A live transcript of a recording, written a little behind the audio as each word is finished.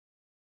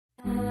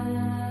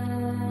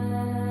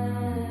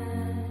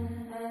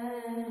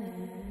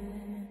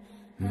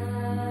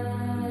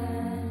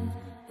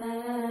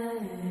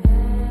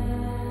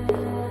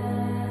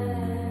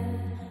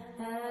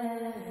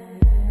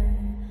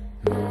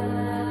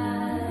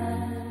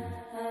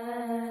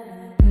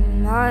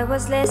I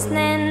was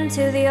listening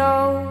to the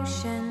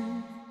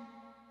ocean,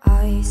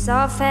 I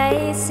saw a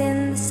face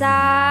in the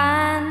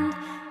sand.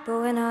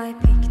 But when I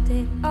picked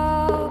it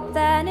up,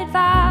 then it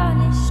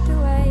vanished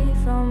away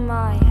from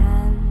my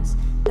hands.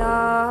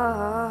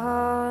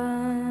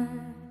 Dark.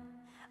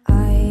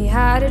 I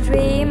had a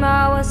dream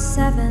I was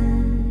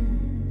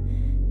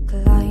 7,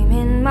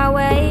 climbing my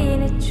way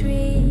in a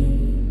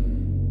tree.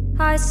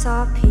 I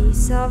saw a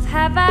piece of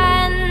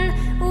heaven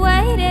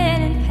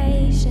waiting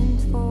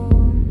impatient for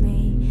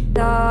me.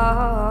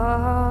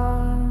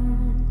 Dark.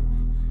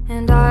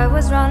 And I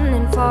was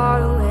running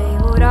far away.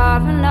 Would I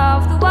run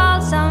off the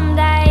world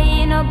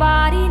someday?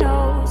 Nobody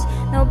knows,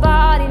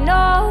 nobody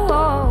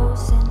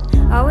knows.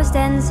 And I was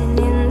dancing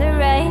in the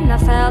rain. I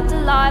felt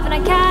alive and I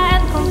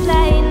can't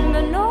complain.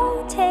 But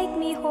no, take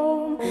me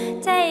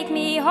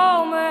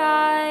home where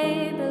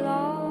I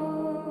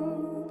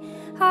belong.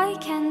 I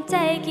can't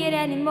take it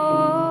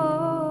anymore.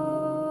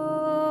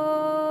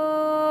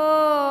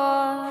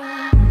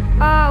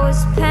 I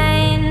was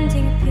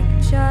painting a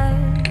picture.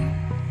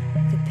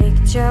 The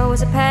picture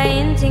was a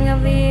painting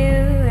of you,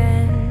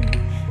 and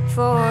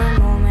for a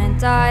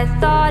moment I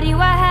thought you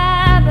were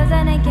here, but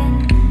then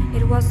again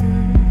it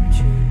wasn't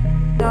true.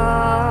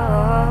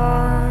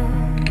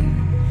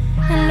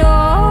 And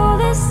all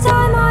this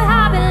time I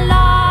have been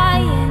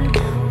lying,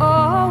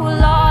 oh,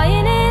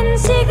 lying in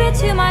secret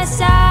to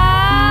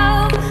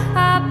myself.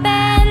 I've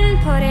been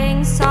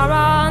putting sorrow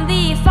on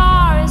the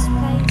forest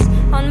place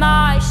on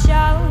my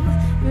shelf.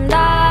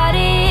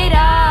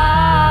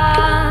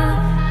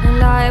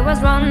 I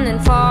was running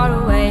far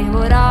away.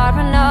 Would I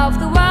run off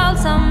the world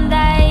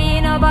someday?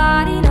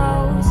 Nobody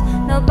knows,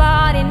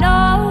 nobody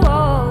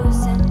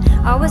knows. And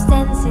I was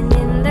dancing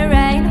in the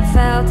rain. I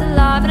felt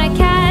alive and I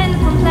can't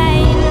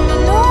complain. But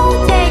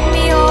no, take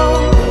me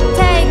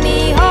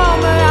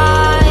home where I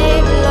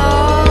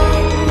belong.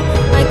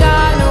 I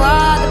got no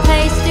other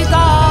place to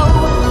go.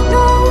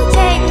 No,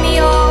 take me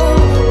home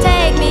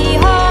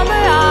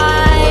where I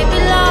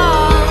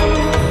belong.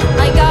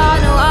 I got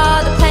no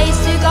other place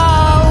to go.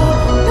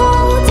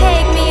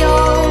 Take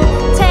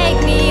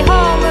me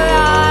home where I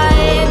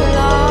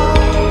belong.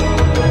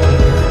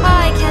 I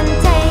can't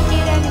take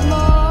it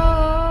anymore.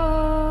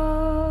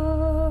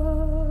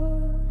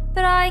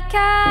 But I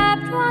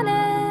kept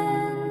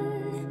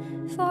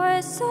running for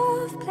a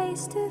soft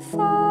place to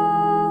fall.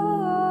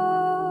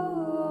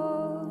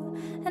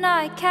 And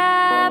I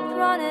kept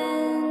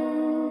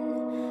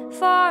running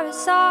for a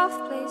soft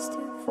place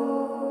to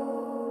fall.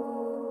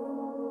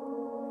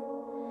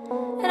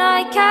 And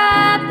I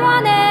kept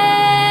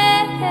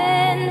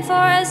running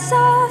for a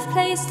soft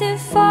place to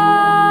fall.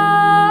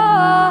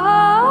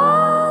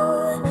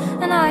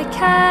 And I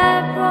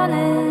kept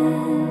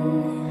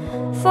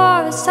running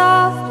for a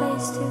soft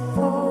place to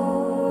fall.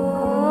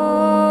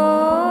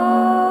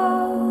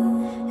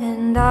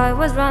 And I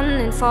was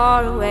running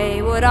far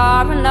away. Would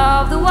I run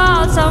off the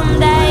world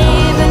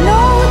someday? But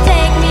no,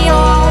 take me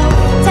home